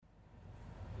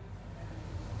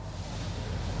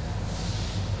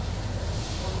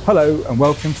Hello and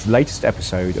welcome to the latest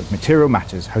episode of Material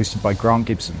Matters, hosted by Grant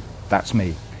Gibson. That's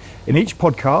me. In each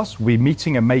podcast, we'll be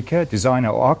meeting a maker, designer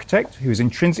or architect who is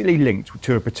intrinsically linked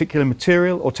to a particular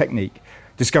material or technique,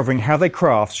 discovering how their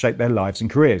crafts shape their lives and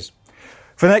careers.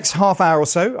 For the next half hour or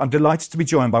so, I'm delighted to be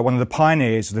joined by one of the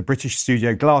pioneers of the British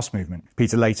studio glass movement,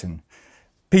 Peter Layton.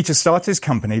 Peter started his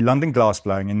company, London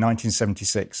Glassblowing, in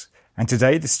 1976. And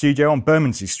today, the studio on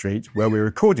Bermondsey Street, where we're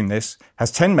recording this, has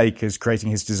 10 makers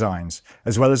creating his designs,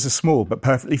 as well as a small but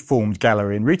perfectly formed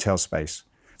gallery and retail space.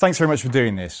 Thanks very much for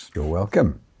doing this. You're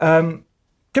welcome. Can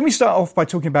we start off by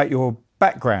talking about your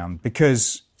background?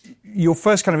 Because your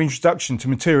first kind of introduction to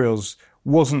materials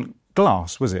wasn't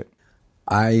glass, was it?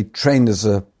 I trained as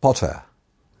a potter.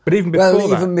 But even before that?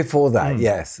 Well, even before that,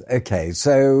 yes. Okay,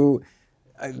 so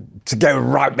to go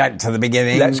right back to the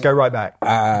beginning. Let's go right back.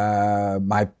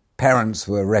 My parents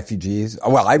were refugees.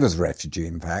 Well, I was a refugee,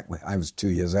 in fact. I was 2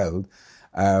 years old.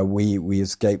 We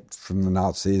escaped from the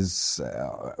Nazis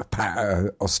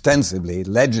ostensibly.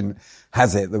 Legend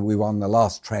has it that we were on the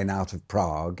last train out of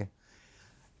Prague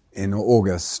in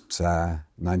August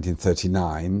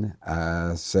 1939.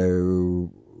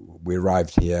 So we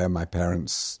arrived here. My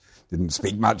parents didn't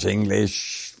speak much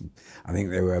English. I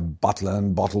think they were a butler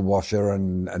and bottle washer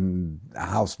and a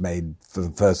housemaid for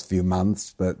the first few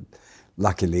months, but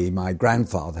luckily, my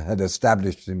grandfather had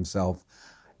established himself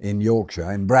in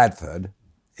Yorkshire, in Bradford,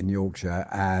 in Yorkshire,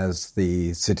 as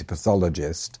the city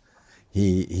pathologist.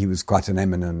 He was quite an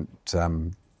eminent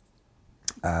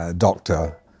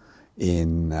doctor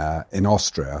in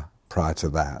Austria prior to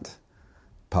that.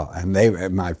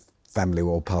 And my family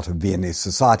were all part of Viennese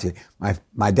society.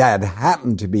 My dad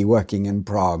happened to be working in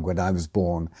Prague when I was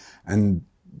born, and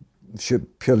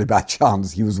purely by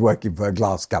chance, he was working for a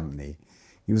glass company.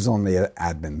 He was on the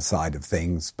admin side of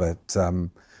things, but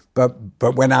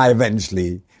when I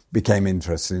eventually became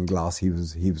interested in glass, he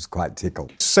was quite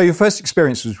tickled. So your first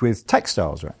experience was with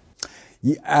textiles, right?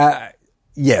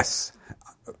 Yes.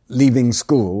 Leaving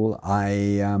school,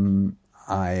 I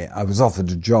was offered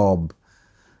a job,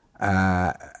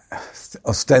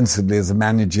 ostensibly as a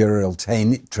managerial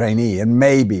trainee, and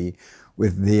maybe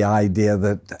with the idea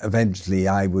that eventually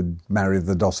I would marry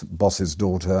the boss's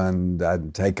daughter and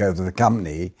take over the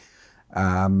company.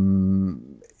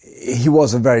 He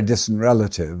was a very distant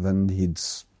relative, and he'd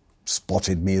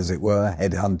spotted me, as it were,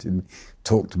 headhunted me,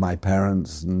 talked to my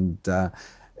parents, and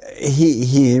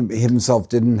he himself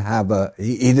didn't have a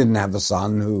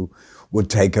son who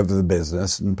would take over the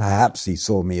business, and perhaps he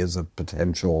saw me as a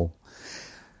potential.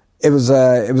 It was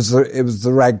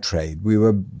the rag trade. We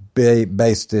were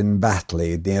based in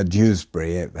Batley near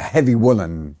Dewsbury, a heavy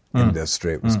woolen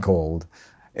industry it was called.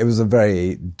 It was a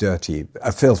very dirty,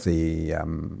 a filthy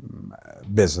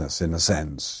business in a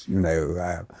sense. You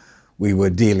know, we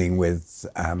were dealing with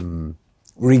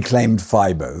reclaimed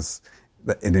fibres,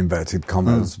 in inverted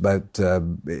commas, but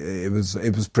it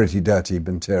was pretty dirty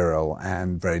material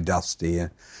and very dusty.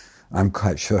 I'm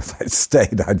quite sure if I'd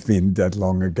stayed, I'd been dead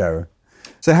long ago.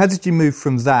 So how did you move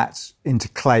from that into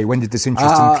clay? When did this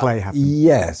interest in clay happen?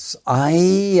 Yes,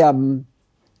 my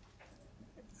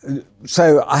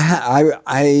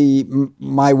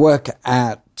work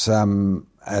at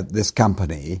this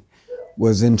company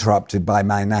was interrupted by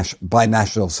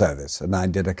national service, and I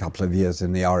did a couple of years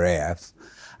in the RAF.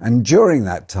 And during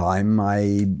that time,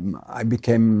 I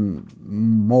became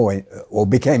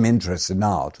interested in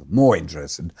art, more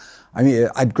interested. I mean,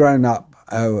 I'd grown up.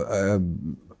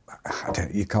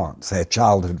 You can't say a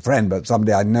childhood friend, but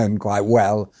somebody I'd known quite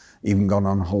well, even gone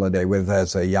on holiday with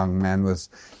as a young man, was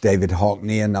David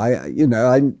Hockney, and I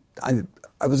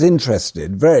was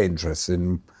interested, very interested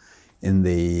in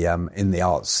the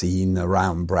art scene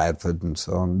around Bradford and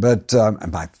so on. But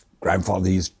and my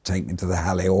grandfather used to take me to the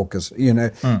Halle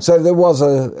Orchestra, So there was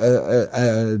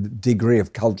a degree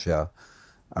of culture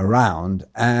around,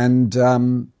 and.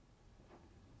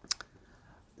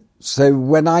 So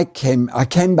when I came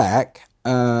back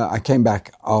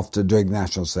after doing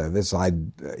national service.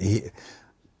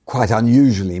 Quite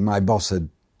unusually, my boss had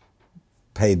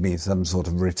paid me some sort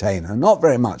of retainer, not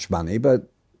very much money, but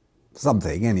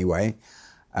something anyway,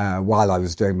 while I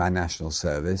was doing my national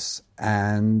service,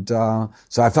 and so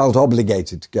I felt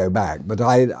obligated to go back. But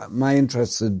my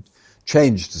interests had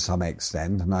changed to some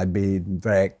extent, and I'd been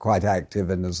quite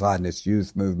active in the Zionist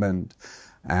youth movement,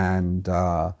 and.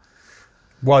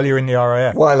 While you're in the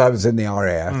RAF? While I was in the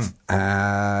RAF,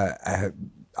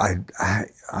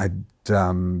 I'd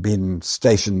been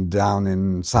stationed down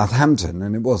in Southampton,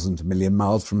 and it wasn't a million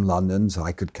miles from London, so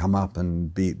I could come up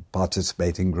and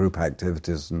participate in group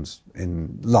activities. And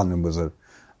in London was a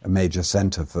major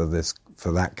centre for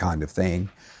that kind of thing.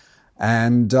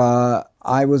 And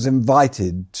I was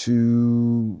invited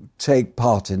to take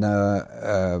part in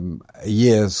a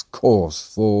year's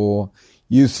course for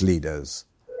youth leaders.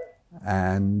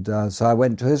 And so I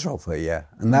went to Israel for a year,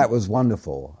 and that was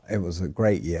wonderful. It was a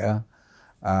great year.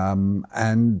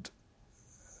 And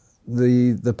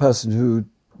the person who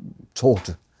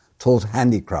taught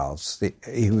handicrafts,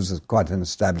 he was quite an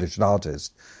established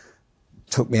artist,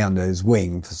 took me under his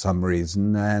wing for some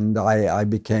reason, and I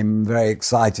became very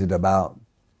excited about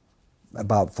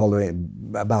art.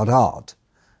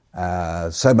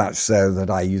 So much so that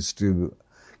I used to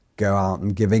go out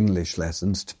and give English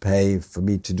lessons to pay for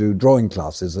me to do drawing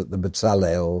classes at the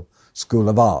Bezalel School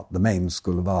of Art, the main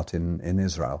school of art in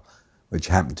Israel, which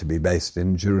happened to be based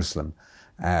in Jerusalem,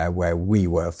 where we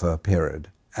were for a period.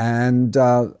 And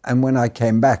when I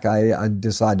came back, I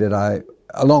decided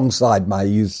alongside my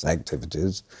youth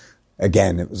activities,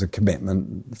 again, it was a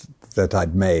commitment that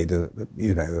I'd made,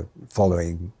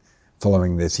 following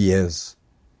this year's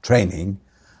training.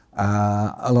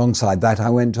 Alongside that, I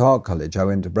went to art college. I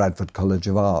went to Bradford College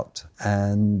of Art,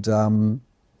 and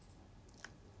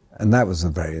that was a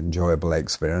very enjoyable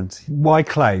experience. Why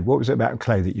clay? What was it about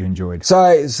clay that you enjoyed?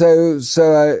 So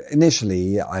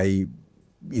initially, I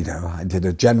did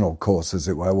a general course, as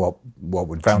it were. What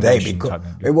would today be called?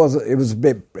 It was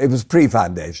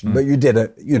pre-foundation, but you did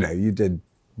a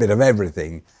bit of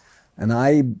everything, and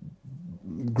I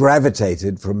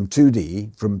gravitated from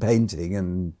 2D, from painting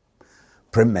and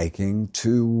printmaking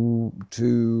to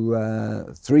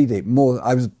 3D.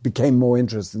 Became more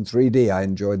interested in 3D. I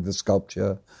enjoyed the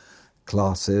sculpture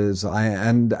classes,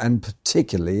 and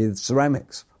particularly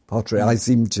ceramics, pottery. I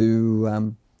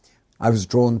was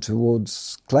drawn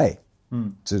towards clay,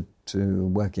 to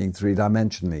working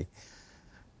three-dimensionally.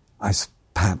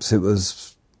 Perhaps it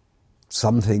was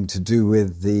something to do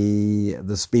with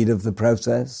the speed of the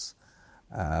process.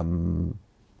 I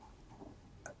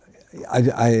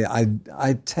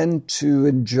tend to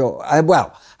enjoy...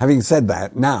 having said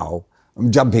that, now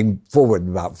I'm jumping forward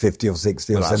about 50 or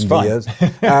 60 or 70 years.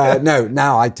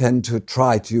 Now I tend to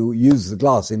try to use the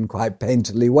glass in quite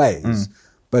painterly ways.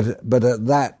 But at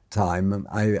that time,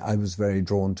 I was very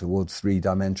drawn towards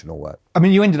three-dimensional work. I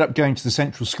mean, you ended up going to the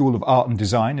Central School of Art and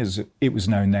Design, as it was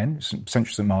known then,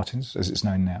 Central St Martin's, as it's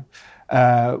known now,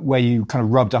 where you kind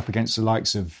of rubbed up against the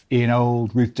likes of Ian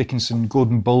Old, Ruth Dickinson,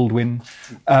 Gordon Baldwin.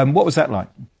 What was that like?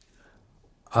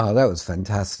 Oh, that was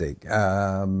fantastic.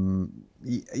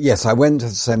 Yes, I went to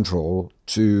Central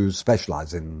to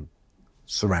specialise in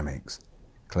ceramics,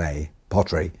 clay,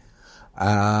 pottery.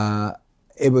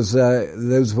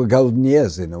 Those were golden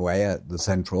years in a way at the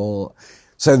Central.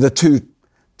 So there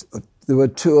were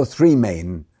 2 or 3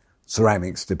 main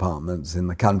ceramics departments in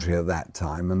the country at that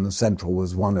time, and the Central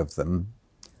was one of them.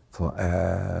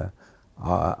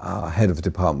 Our head of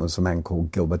department was a man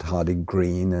called Gilbert Harding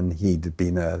Green, and he'd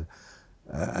been an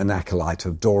acolyte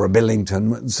of Dora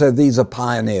Billington. So these are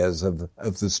pioneers of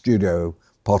the studio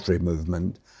pottery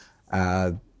movement.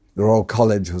 The Royal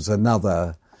College was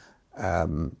another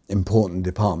important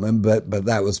department, but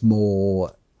that was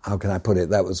more, how can I put it,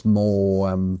 that was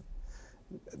more,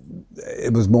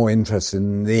 it was more interested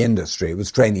in the industry. It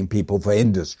was training people for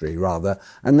industry, rather.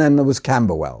 And then there was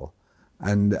Camberwell.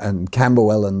 And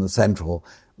Camberwell and the Central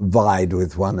vied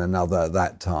with one another at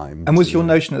that time. And was your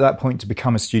notion at that point to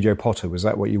become a studio potter? Was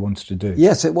that what you wanted to do?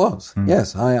 Yes, it was.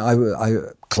 Yes,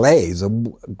 clay is a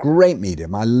great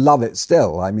medium. I love it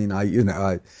still. I mean,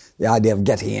 the idea of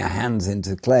getting your hands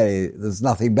into clay, there's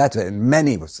nothing better in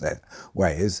many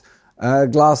ways.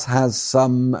 Glass has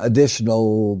some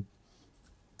additional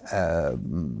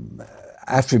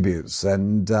attributes,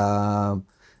 and the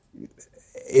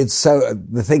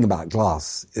thing about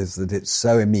glass is that it's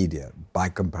so immediate by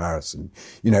comparison.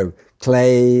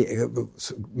 Clay,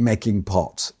 making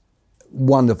pots,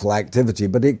 wonderful activity,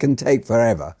 but it can take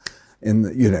forever.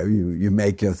 You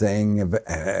make your thing,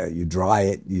 you dry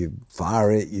it, you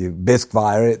fire it, you bisque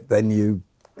fire it, then you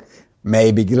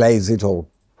maybe glaze it or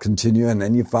continue, and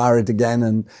then you fire it again,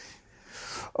 and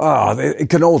it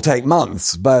can all take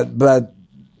months, but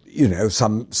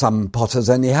some potters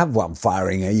only have one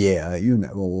firing a year,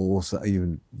 or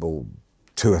 2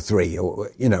 or 3,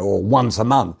 or once a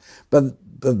month. But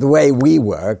the way we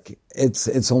work,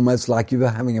 it's almost like you're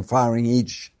having a firing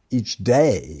each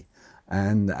day,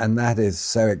 and that is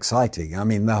so exciting. I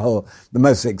mean, the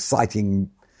most exciting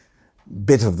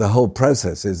bit of the whole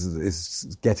process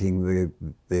is getting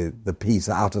the piece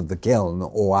out of the kiln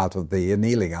or out of the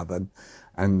annealing oven,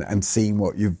 and seeing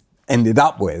what you've ended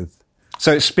up with.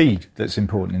 So it's speed that's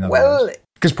important in other words?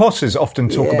 Because potters often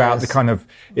talk about the kind of,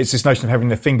 it's this notion of having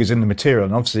their fingers in the material,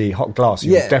 and obviously hot glass,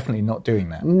 you're definitely not doing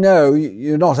that. No,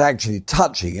 you're not actually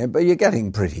touching it, but you're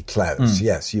getting pretty close.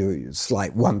 Yes, it's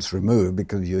like once removed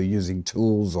because you're using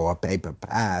tools or a paper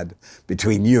pad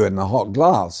between you and the hot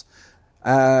glass.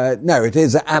 No, it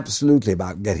is absolutely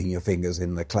about getting your fingers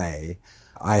in the clay.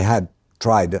 I had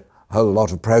tried a whole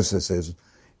lot of processes,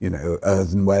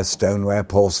 earthenware, stoneware,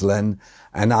 porcelain,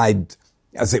 and I'd,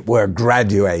 as it were,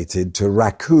 graduated to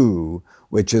raku,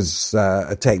 which is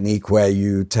a technique where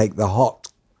you take the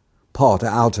hot pot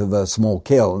out of a small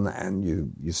kiln and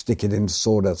you stick it into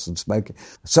sawdust and smoke it.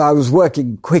 So I was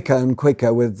working quicker and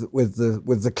quicker with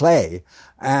the clay,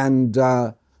 and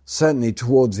certainly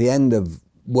towards the end of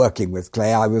working with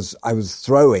clay, I was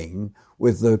throwing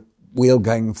with the wheel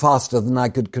going faster than I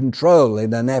could control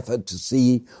in an effort to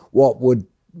see what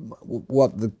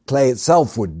the clay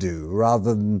itself would do,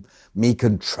 rather than me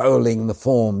controlling the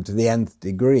form to the nth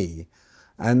degree.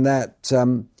 And that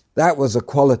was a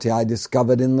quality I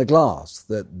discovered in the glass,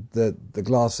 that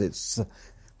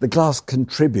the glass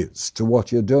contributes to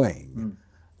what you're doing.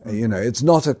 It's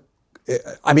not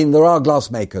there are glass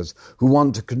makers who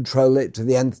want to control it to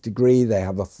the nth degree. They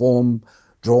have a form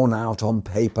drawn out on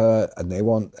paper and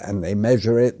they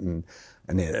measure it, and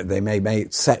they may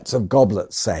make sets of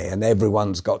goblets, say, and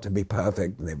everyone's got to be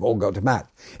perfect and they've all got to match.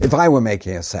 If I were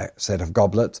making a set of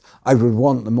goblets, I would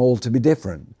want them all to be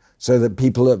different, so that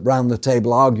people around the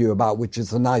table argue about which is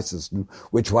the nicest and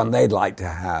which one they'd like to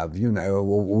have,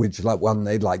 or which one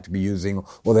they'd like to be using,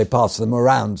 or they pass them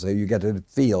around so you get a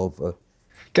feel for...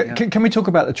 Can we talk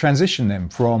about the transition then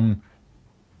from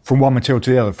one material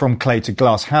to the other, from clay to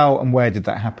glass? How and where did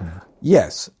that happen?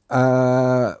 Yes.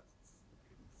 I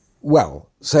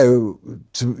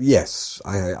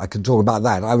can talk about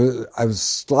that. I was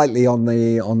slightly on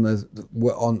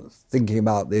thinking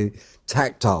about the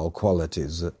tactile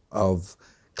qualities of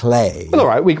clay. Well, all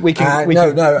right, we can get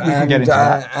into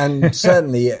that. And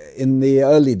certainly in the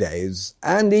early days,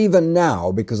 and even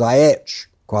now, because I etch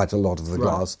quite a lot of the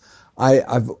glass,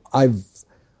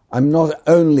 I'm not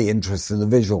only interested in the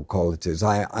visual qualities.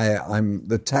 I'm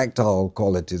the tactile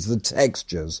qualities, the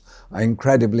textures are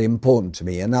incredibly important to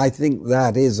me, and I think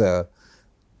that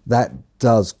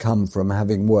does come from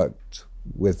having worked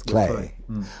with clay.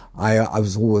 I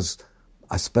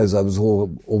suppose I was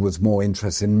always more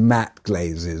interested in matte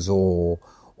glazes or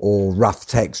rough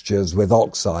textures with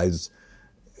oxides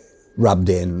rubbed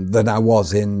in than I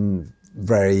was in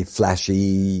very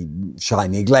flashy,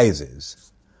 shiny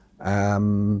glazes.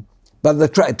 But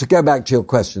to go back to your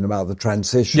question about the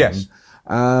transition, yes.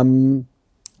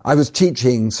 I was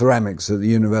teaching ceramics at the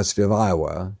University of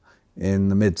Iowa in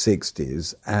the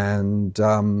mid-'60s, and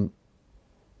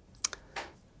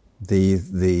the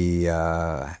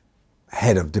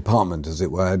head of department, as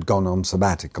it were, had gone on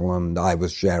sabbatical, and I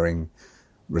was sharing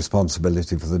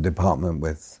responsibility for the department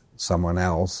with someone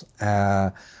else.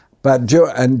 But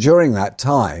during that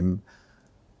time,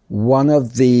 one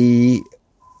of the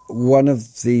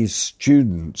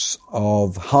students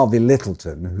of Harvey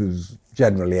Littleton, who's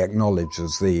generally acknowledged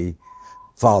as the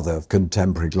father of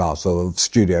contemporary glass or of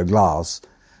studio glass,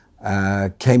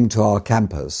 came to our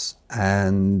campus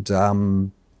and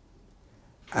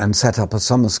set up a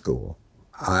summer school.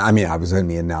 I was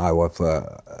only in Iowa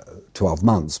for 12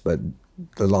 months, but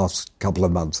the last couple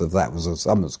of months of that was a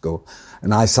summer school.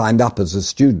 And I signed up as a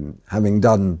student, having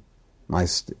done I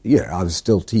was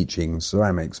still teaching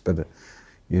ceramics, but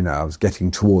I was getting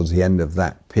towards the end of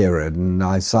that period, and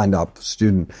I signed up a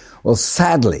student. Well,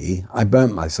 sadly, I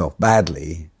burnt myself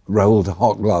badly, rolled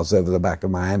hot glass over the back of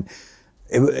my hand.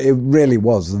 It really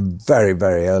was the very,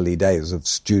 very early days of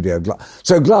studio glass.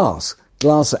 So glass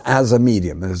as a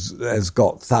medium has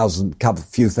got a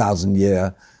few thousand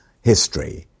year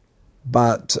history,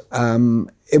 but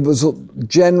it was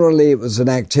an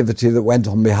activity that went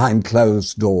on behind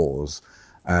closed doors.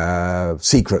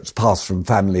 Secrets passed from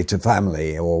family to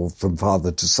family or from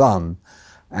father to son.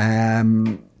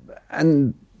 And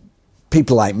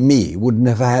people like me wouldn't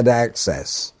have had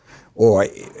access, or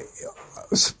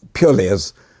purely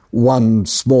as one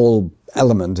small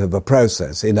element of a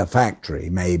process in a factory,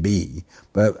 maybe,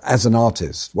 but as an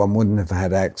artist, one wouldn't have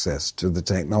had access to the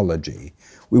technology.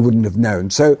 We wouldn't have known.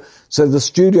 So the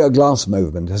studio glass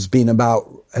movement has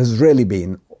really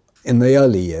been, in the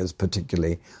early years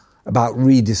particularly, about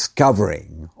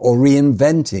rediscovering or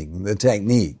reinventing the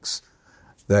techniques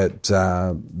that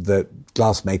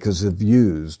glassmakers have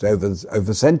used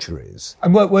over centuries.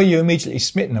 And were you immediately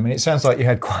smitten? I mean, it sounds like you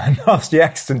had quite a nasty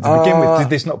accident to begin with. Did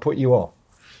this not put you off?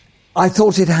 I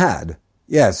thought it had.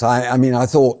 Yes, I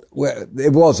thought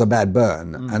it was a bad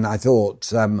burn, and I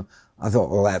thought I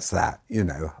thought, well, that's that, you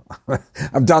know.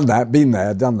 I've done that, been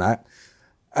there, done that.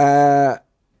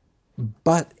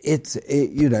 But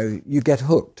you know, you get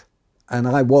hooked, and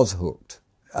I was hooked.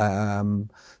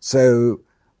 So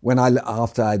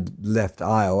after I left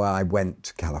Iowa, I went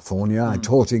to California. I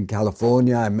taught in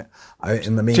California.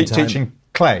 In the meantime, teaching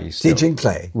clay. Still. Teaching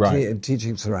clay, right?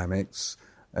 Teaching ceramics.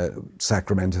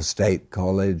 Sacramento State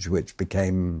College, which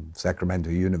became Sacramento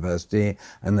University,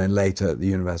 and then later at the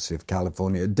University of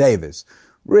California at Davis.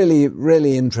 Really,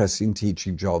 really interesting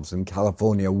teaching jobs, and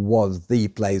California was the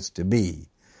place to be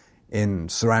in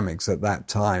ceramics at that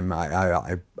time.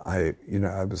 I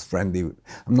was friendly.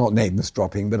 I'm not name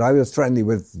dropping, but I was friendly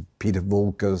with Peter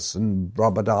Voulkos and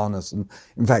Robert Arneson.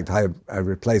 In fact, I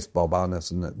replaced Bob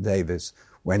Arneson at Davis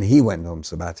when he went on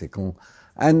sabbatical,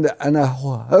 and a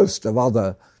host of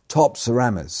other top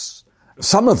ceramists.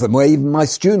 Some of them were even my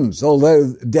students,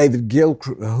 although David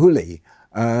Gilhooly,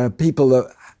 people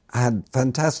that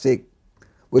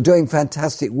were doing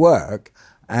fantastic work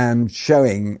and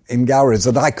showing in galleries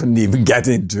that I couldn't even get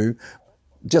into.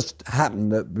 Just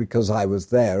happened that because I was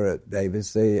there at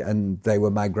Davis, they were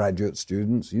my graduate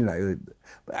students, you know.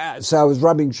 So I was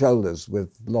rubbing shoulders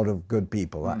with a lot of good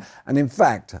people. And in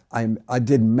fact, I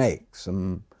did make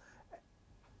some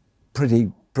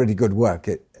pretty good work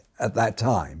at that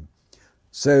time.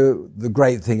 So the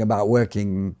great thing about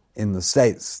working in the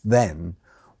States then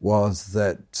was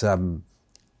that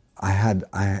I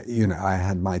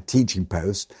had my teaching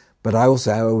post, but I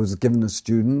was given a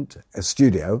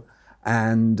studio,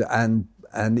 and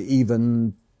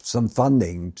even some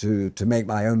funding to make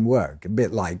my own work. A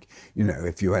bit like, you know,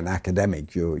 if you're an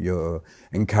academic, you're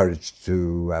encouraged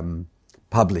to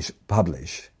publish.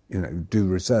 You know, do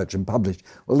research and publish.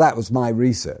 Well, that was my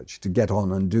research, to get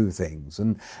on and do things.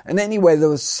 And anyway, there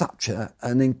was such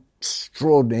an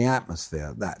extraordinary atmosphere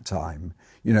at that time.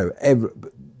 You know,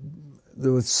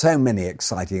 there were so many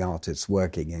exciting artists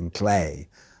working in clay.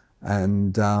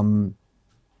 And,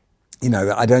 you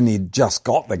know, I'd only just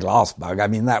got the glass bug. I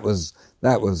mean, that was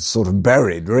sort of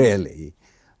buried, really.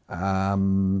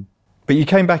 But you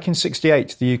came back in '68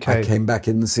 to the UK. I came back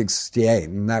in '68,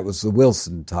 and that was the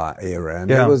Wilson era,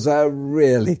 and it was a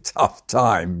really tough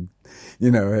time. You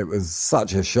know, it was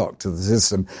such a shock to the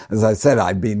system. As I said,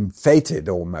 I'd been fated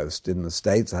almost in the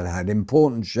States. I'd had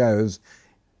important shows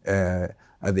at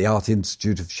the Art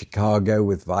Institute of Chicago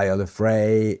with Viola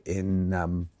Frey, in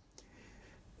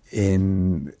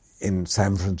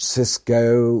San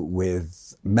Francisco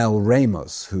with Mel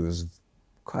Ramos, who was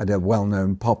quite a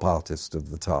well-known pop artist of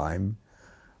the time.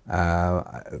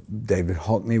 David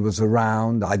Hockney was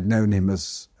around. I'd known him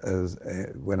as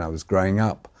when I was growing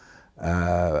up.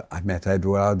 I met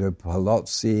Eduardo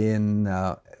Palozzi in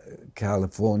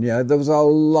California. There was a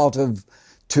lot of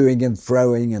toing and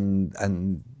froing,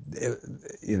 and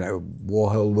you know,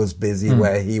 Warhol was busy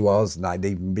where he was, and I'd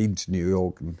even been to New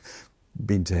York and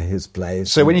been to his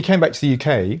place. So when you came back to the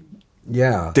UK,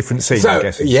 different scene, I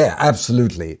guess. Yeah,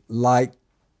 absolutely. Like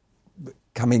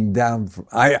coming down from...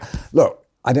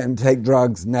 I don't take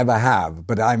drugs, never have,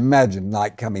 but I imagine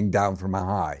like coming down from a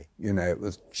high. You know, it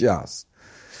was just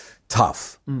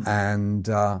tough. And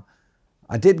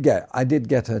I did a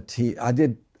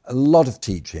lot of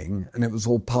teaching, and it was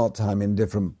all part-time in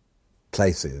different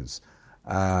places.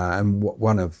 And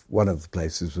one of the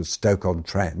places was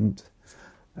Stoke-on-Trent.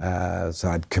 So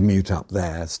I'd commute up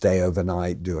there, stay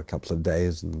overnight, do a couple of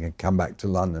days, and come back to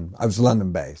London. I was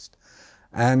London-based.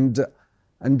 And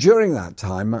during that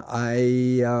time,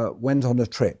 I went on a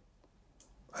trip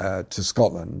to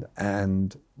Scotland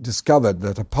and discovered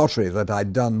that a pottery that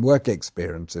I'd done work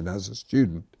experience in as a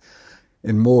student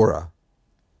in Mora,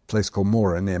 a place called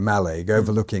Mora near Mallaig,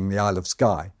 overlooking the Isle of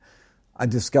Skye, I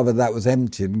discovered that was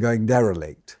empty and going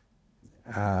derelict.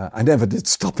 I never did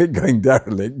stop it going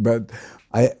derelict, but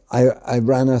I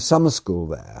ran a summer school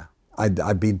there.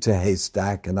 I'd been to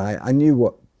Haystack, and I knew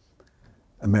what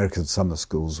American summer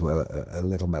schools were a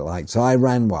little bit like. So I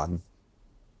ran one.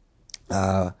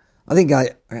 I think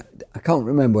I can't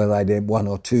remember whether I did 1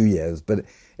 or 2 years, but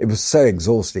it was so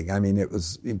exhausting. I mean,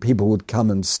 people would come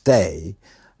and stay,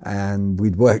 and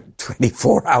we'd work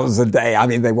 24 hours a day. I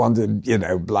mean, they wanted, you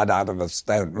know, blood out of a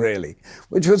stone, really,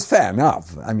 which was fair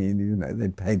enough. I mean, you know,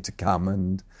 they'd paid to come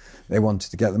and they wanted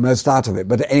to get the most out of it.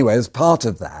 But anyway, as part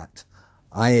of that,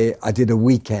 I did a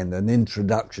weekend, an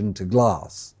introduction to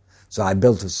glass. So I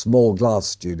built a small glass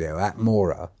studio at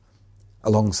Mora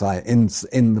alongside, in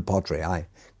the pottery. I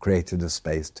created a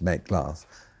space to make glass.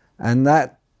 And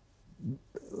that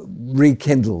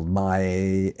rekindled my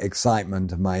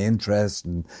excitement and my interest,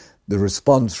 and the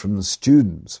response from the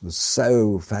students was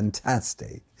so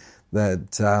fantastic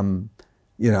that,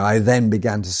 I then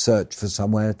began to search for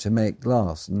somewhere to make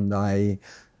glass, and I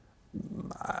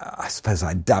suppose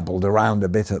I dabbled around a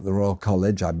bit at the Royal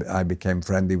College. I became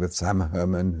friendly with Sam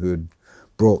Herman, who'd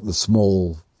brought the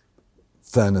small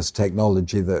furnace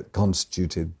technology that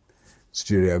constituted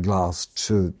studio glass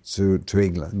to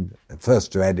England,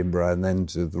 first to Edinburgh and then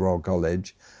to the Royal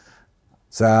College.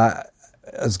 So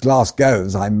as glass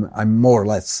goes, I'm more or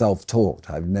less self-taught.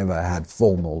 I've never had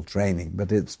formal training,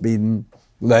 but it's been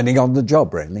learning on the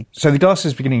job, really. So the glass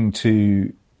is beginning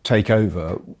to take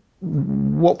over.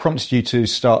 What prompted you to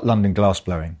start London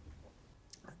Glassblowing?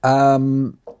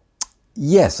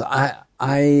 Yes,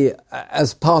 I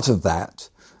as part of that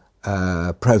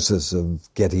process of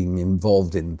getting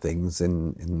involved in things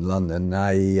in London,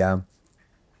 I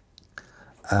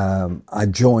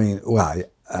joined. Well,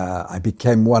 I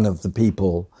became one of the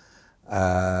people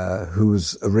who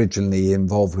was originally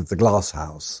involved with the Glass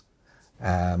House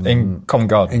in Covent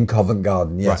Garden. In Covent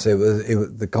Garden, yes. Right. It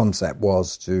was the concept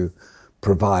was to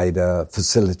provide a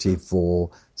facility for.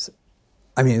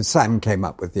 I mean, Sam came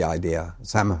up with the idea.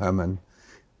 Sam Herman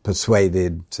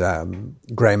persuaded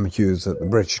Graham Hughes at the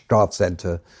British Craft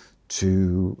Centre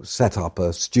to set up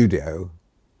a studio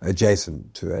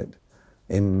adjacent to it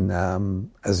in,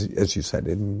 as you said,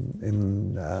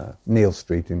 in Neal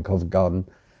Street in Covent Garden.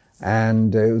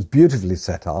 And it was beautifully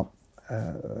set up.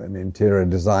 An interior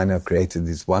designer created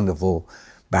these wonderful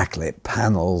backlit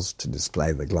panels to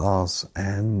display the glass.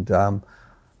 And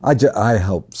I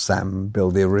helped Sam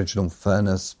build the original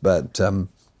furnace, but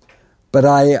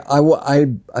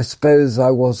I suppose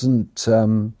I wasn't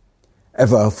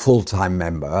ever a full-time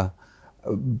member,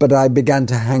 but I began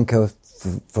to hanker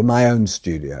for my own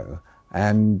studio,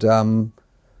 and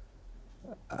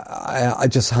I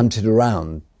just hunted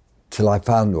around till I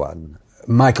found one.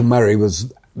 Michael Murray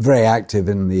was very active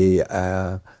in the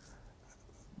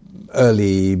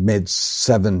early,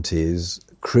 mid-70s,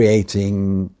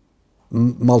 creating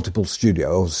multiple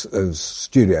studios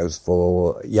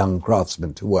for young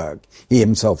craftsmen to work. He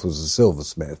himself was a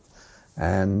silversmith,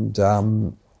 and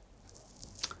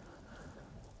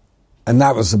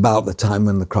that was about the time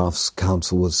when the Crafts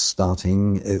Council was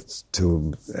starting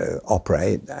to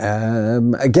operate.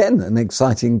 Again, an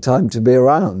exciting time to be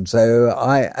around. So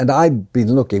I'd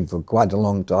been looking for quite a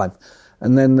long time,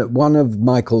 and then one of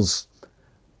Michael's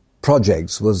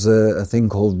projects was a thing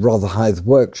called Rotherhithe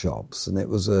Workshops, and it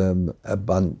was a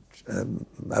bunch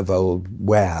of old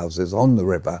warehouses on the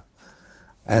river,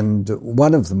 and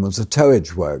one of them was a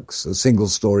towage works, a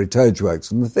single-story towage works.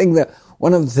 And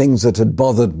one of the things that had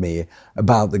bothered me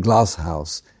about the glass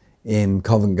house in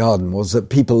Covent Garden was that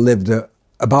people lived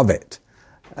above it,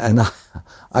 and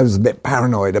I was a bit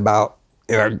paranoid about,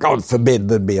 God forbid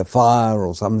there'd be a fire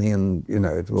or something, and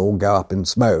it would all go up in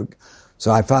smoke.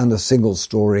 So I found a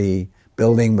single-story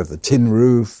building with a tin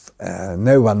roof,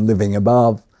 no one living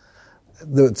above,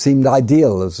 that seemed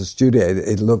ideal as a studio.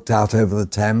 It looked out over the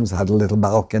Thames, had a little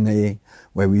balcony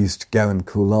where we used to go and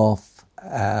cool off.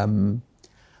 And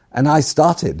I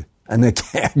started. And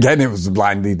again, it was the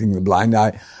blind leading the blind.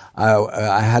 I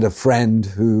had a friend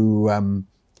whom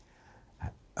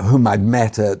I'd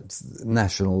met at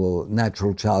National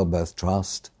Natural Childbirth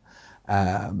Trust.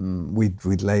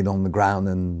 We'd laid on the ground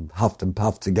and huffed and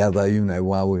puffed together,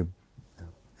 while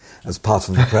as part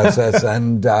of the process.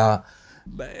 And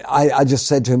I just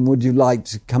said to him, would you like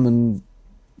to come and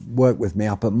work with me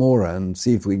up at Mora and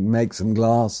see if we can make some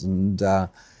glass? And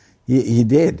he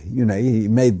did. He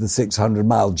made the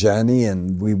 600-mile journey,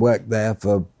 and we worked there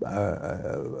for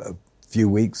a few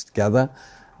weeks together.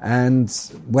 And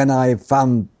when I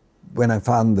found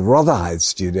the Rotherhithe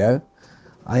studio,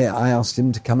 I asked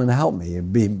him to come and help me,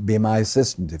 be my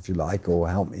assistant, if you like, or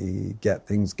help me get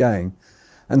things going.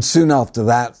 And soon after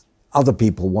that, other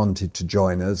people wanted to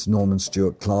join us. Norman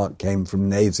Stewart Clark came from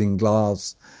Nazing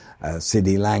Glass,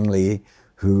 Siddy Langley,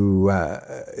 who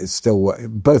is still,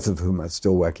 both of whom are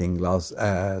still working glass.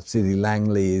 Siddy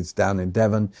Langley is down in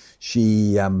Devon.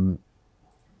 She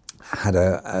had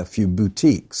a few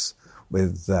boutiques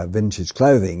with vintage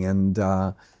clothing, and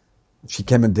she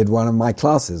came and did one of my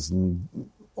classes, and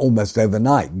almost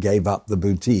overnight gave up the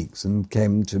boutiques and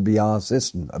came to be our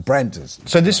apprentice.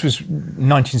 So this was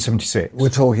 1976? We're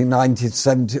talking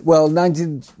 1970. Well,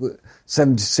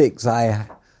 1976, I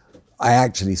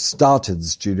actually started the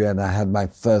studio, and I had my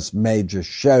first major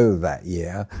show that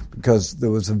year because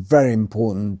there was a very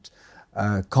important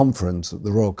conference at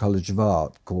the Royal College of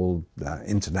Art called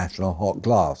International Hot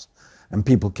Glass, and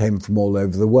people came from all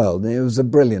over the world. And it was a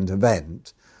brilliant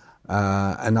event,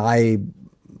 and I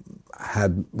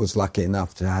was lucky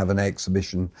enough to have an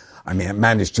exhibition. I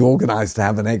managed to organise to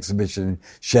have an exhibition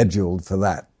scheduled for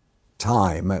that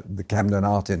time at the Camden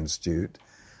Art Institute,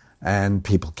 and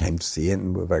people came to see it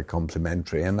and were very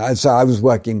complimentary. And so I was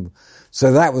working,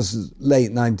 so that was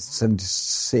late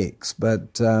 1976,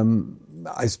 but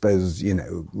I suppose,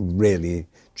 really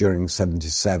during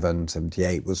 77,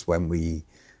 78 was when we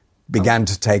began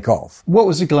to take off. What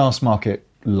was the glass market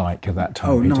like at that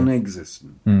time? Oh, Peter?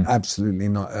 non-existent. Absolutely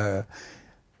not.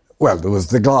 Well, there was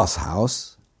the Glass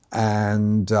House,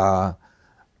 and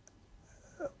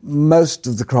most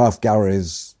of the craft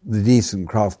galleries, the decent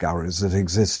craft galleries that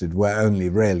existed, were only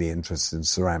really interested in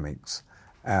ceramics,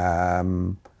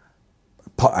 and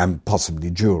possibly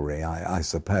jewellery, I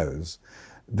suppose.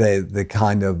 The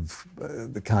kind of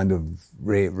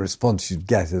response you'd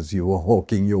get as you were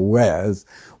hawking your wares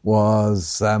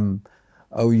was,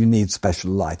 you need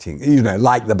special lighting.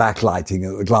 Like the backlighting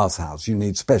at the Glass House, you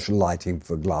need special lighting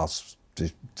for glass,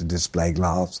 to display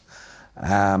glass.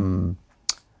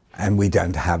 And we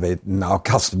don't have it, and our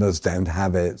customers don't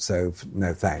have it, so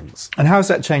no thanks. And how has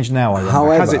that changed now?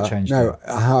 However, has it changed?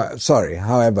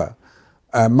 However,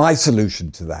 my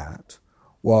solution to that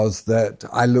was that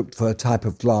I looked for a type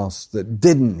of glass that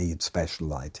didn't need special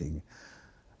lighting.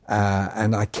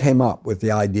 And I came up with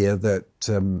the idea that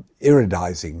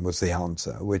iridizing was the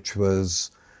answer, which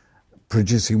was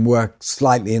producing work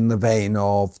slightly in the vein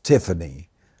of Tiffany.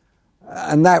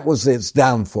 And that was its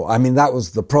downfall. I mean, that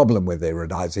was the problem with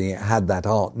iridizing. It had that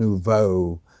Art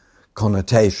Nouveau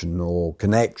connotation or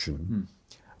connection.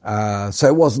 So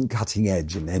it wasn't cutting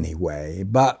edge in any way.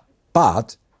 But London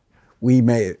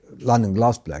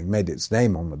Glassblowing made its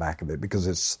name on the back of it because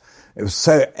it was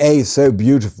so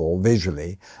beautiful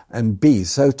visually, and B,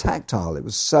 so tactile. It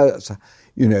was so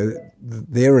the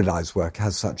iridized work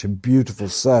has such a beautiful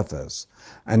surface,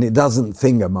 and it doesn't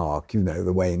finger mark,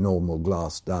 the way normal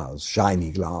glass does,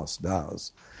 shiny glass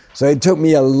does. So it took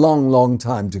me a long, long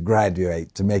time to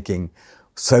graduate to making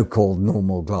so-called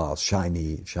normal glass,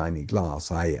 shiny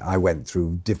glass. I went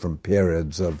through different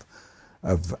periods of,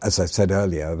 as I said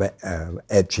earlier, of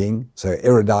etching, so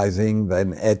iridizing,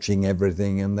 then etching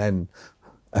everything, and then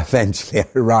eventually I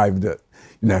arrived at,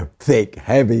 thick,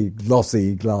 heavy,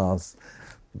 glossy glass.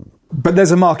 But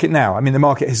there's a market now. I mean, the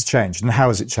market has changed, and how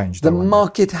has it changed? The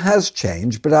market has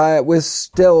changed, but I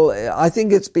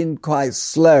think it's been quite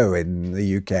slow in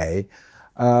the UK.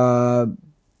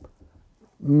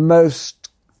 Most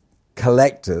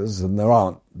collectors, and there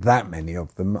aren't that many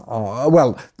of them, there are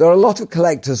a lot of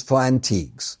collectors for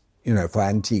antiques, for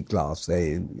antique glass.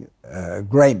 A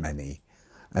great many,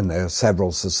 and there are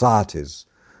several societies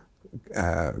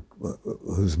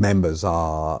whose members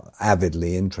are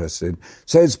avidly interested.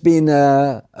 So it's been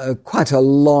quite a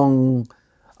long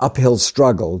uphill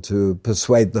struggle to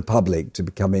persuade the public to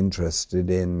become interested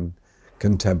in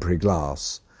contemporary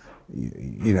glass.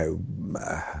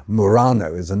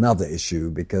 Murano is another issue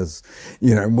because,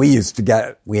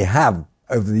 we have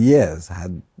over the years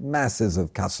had masses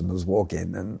of customers walk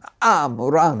in and,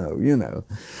 Murano,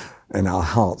 and our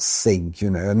hearts sink,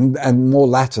 and more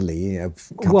latterly, a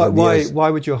couple of years. Why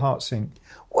would your heart sink?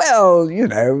 Well,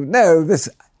 no, this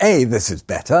is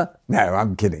better. No,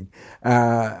 I'm kidding.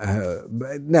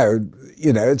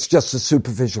 It's just a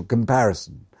superficial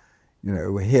comparison.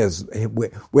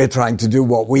 We're trying to do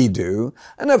what we do,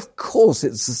 and of course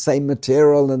it's the same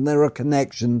material, and there are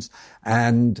connections,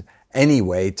 and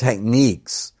anyway,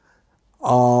 techniques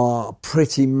are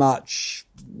pretty much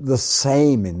the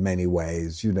same in many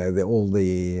ways.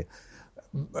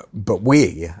 But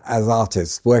we, as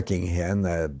artists working here, and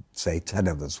there are, say, 10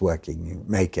 of us working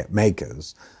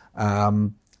makers,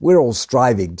 we're all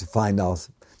striving to find our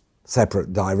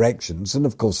separate directions, and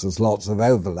of course there's lots of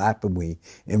overlap, and we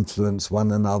influence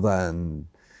one another and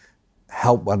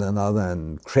help one another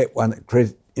and critique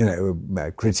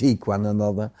one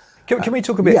another. Can we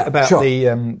talk a bit about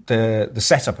the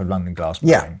setup of London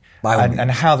Glassblowing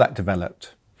and how that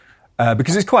developed?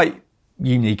 Because it's quite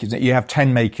unique, isn't it? You have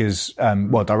 10 makers,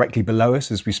 directly below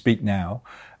us as we speak now.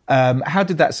 How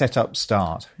did that setup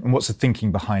start, and what's the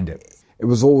thinking behind it? It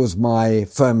was always my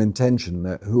firm intention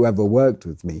that whoever worked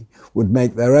with me would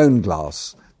make their own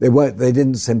glass. They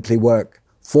didn't simply work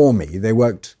for me. They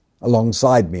worked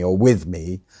alongside me or with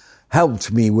me,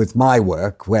 helped me with my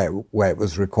work where it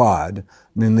was required.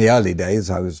 And in the early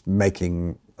days, I was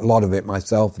making a lot of it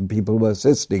myself, and people were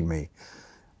assisting me.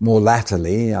 More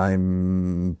latterly,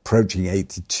 I'm approaching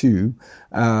 82,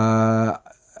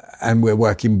 and we're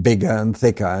working bigger and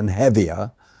thicker and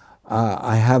heavier.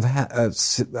 I have a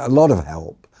lot of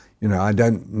help. I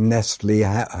don't necessarily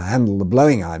handle the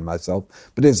blowing iron myself,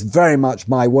 but it's very much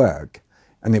my work,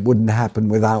 and it wouldn't happen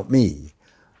without me.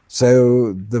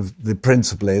 So the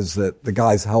principle is that the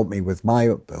guys help me with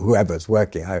whoever's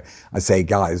working. I say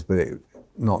guys, but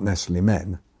not necessarily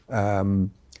men.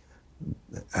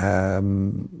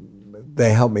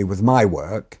 They help me with my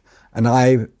work, and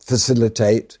I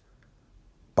facilitate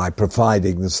by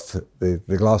providing the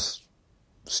glass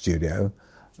studio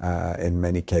in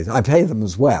many cases. I pay them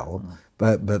as well,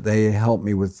 but they help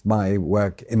me with my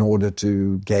work in order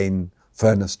to gain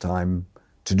furnace time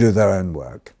to do their own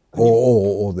work.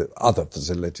 Or the other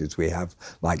facilities we have,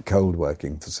 like cold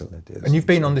working facilities. And you've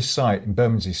been on this site in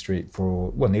Bermondsey Street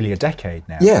for, nearly a decade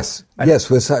now. Yes,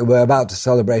 we're about to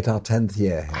celebrate our 10th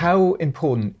year here. How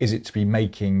important is it to be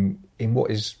making in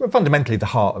what is fundamentally the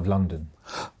heart of London?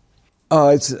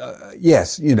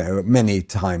 Yes, many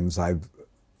times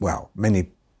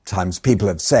people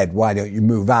have said, why don't you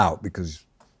move out? Because,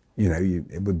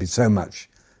 it would be so much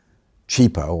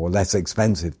cheaper or less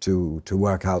expensive to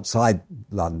work outside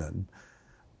London.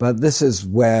 But this is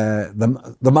where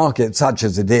the market, such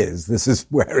as it is, this is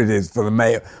where it is for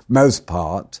the most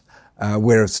part.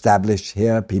 We're established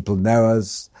here. People know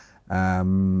us.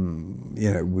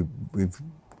 We've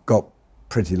got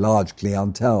pretty large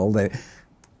clientele.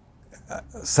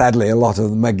 Sadly, a lot of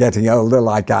them are getting older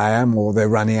like I am, or they're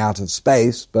running out of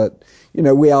space. But,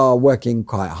 we are working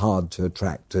quite hard to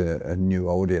attract a new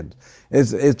audience.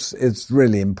 It's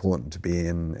really important to be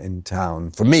in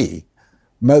town. For me,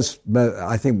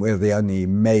 I think we're the only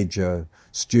major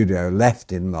studio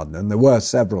left in London. There were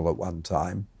several at one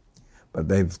time, but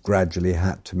they've gradually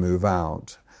had to move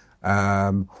out.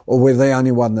 Or we're the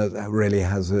only one that really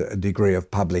has a degree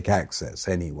of public access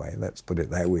anyway. Let's put it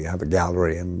there. We have a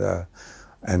gallery and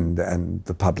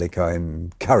the public are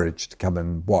encouraged to come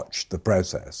and watch the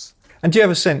process. And do you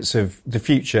have a sense of the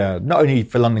future, not only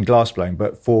for London Glassblowing,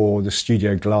 but for the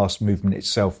studio glass movement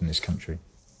itself in this country?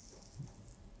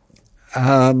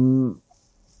 I'd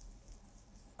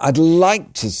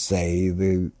like to say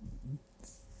the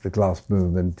glass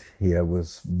movement here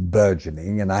was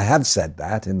burgeoning, and I have said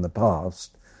that in the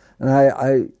past. And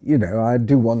I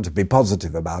do want to be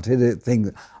positive about it.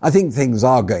 I think things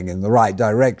are going in the right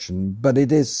direction, but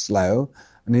it is slow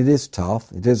and it is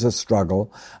tough. It is a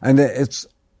struggle, and it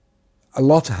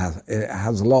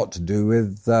has a lot to do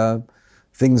with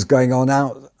things going on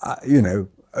out,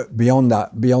 beyond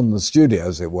the studio,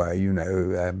 as it were.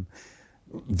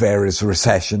 Various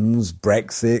recessions,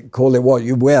 Brexit, call it what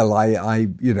you will.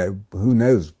 Who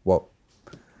knows what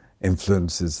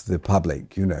influences the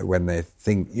public, when they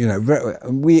think,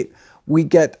 we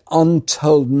get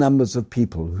untold numbers of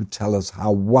people who tell us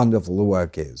how wonderful the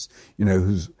work is,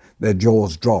 their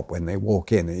jaws drop when they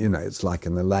walk in. It's like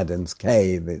in Aladdin's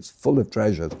cave. It's full of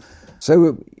treasures.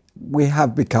 So we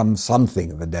have become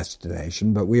something of a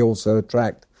destination, but we also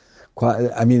attract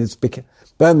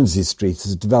Bermondsey Street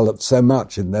has developed so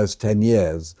much in those 10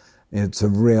 years. It's a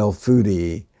real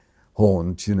foodie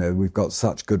haunt. We've got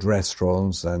such good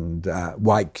restaurants, and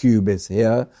White Cube is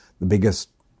here, the biggest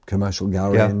commercial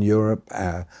gallery in Europe,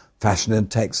 Fashion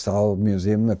and Textile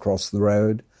Museum across the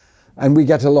road. And we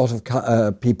get a lot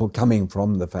of people coming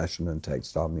from the Fashion and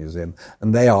Textile Museum,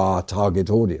 and they are our target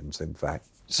audience, in fact.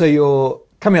 So you're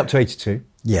coming up to 82?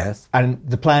 Yes. And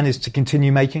the plan is to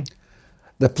continue making?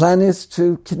 The plan is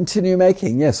to continue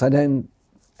making, yes. I don't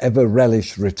ever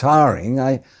relish retiring.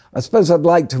 I suppose I'd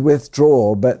like to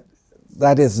withdraw, but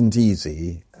that isn't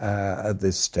easy at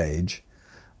this stage.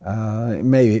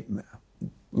 Maybe,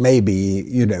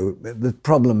 the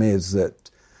problem is that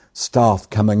staff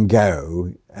come and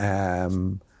go.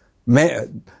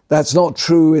 That's not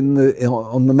true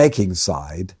on the making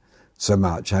side so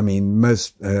much.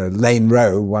 Most Lane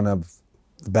Rowe, one of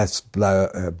the best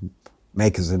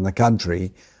makers in the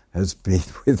country, has been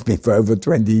with me for over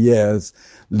 20 years.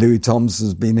 Louis Thompson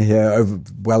has been here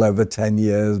well over 10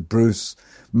 years. Bruce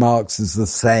Marks is the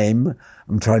same.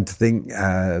 I'm trying to think.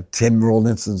 Tim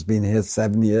Rawlinson's been here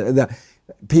 7 years.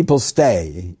 People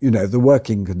stay. The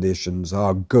working conditions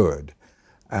are good.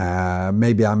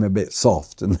 Maybe I'm a bit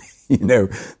soft, and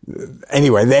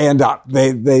anyway,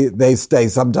 they stay.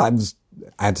 Sometimes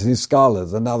Anthony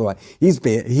Scala's another one.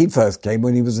 He first came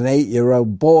when he was an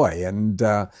 8-year-old boy, and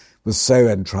was so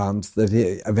entranced that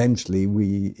eventually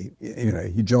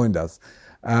he joined us.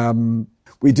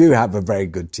 We do have a very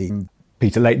good team.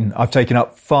 Peter Layton, I've taken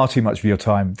up far too much of your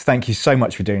time. Thank you so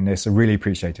much for doing this. I really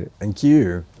appreciate it. Thank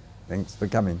you. Thanks for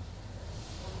coming.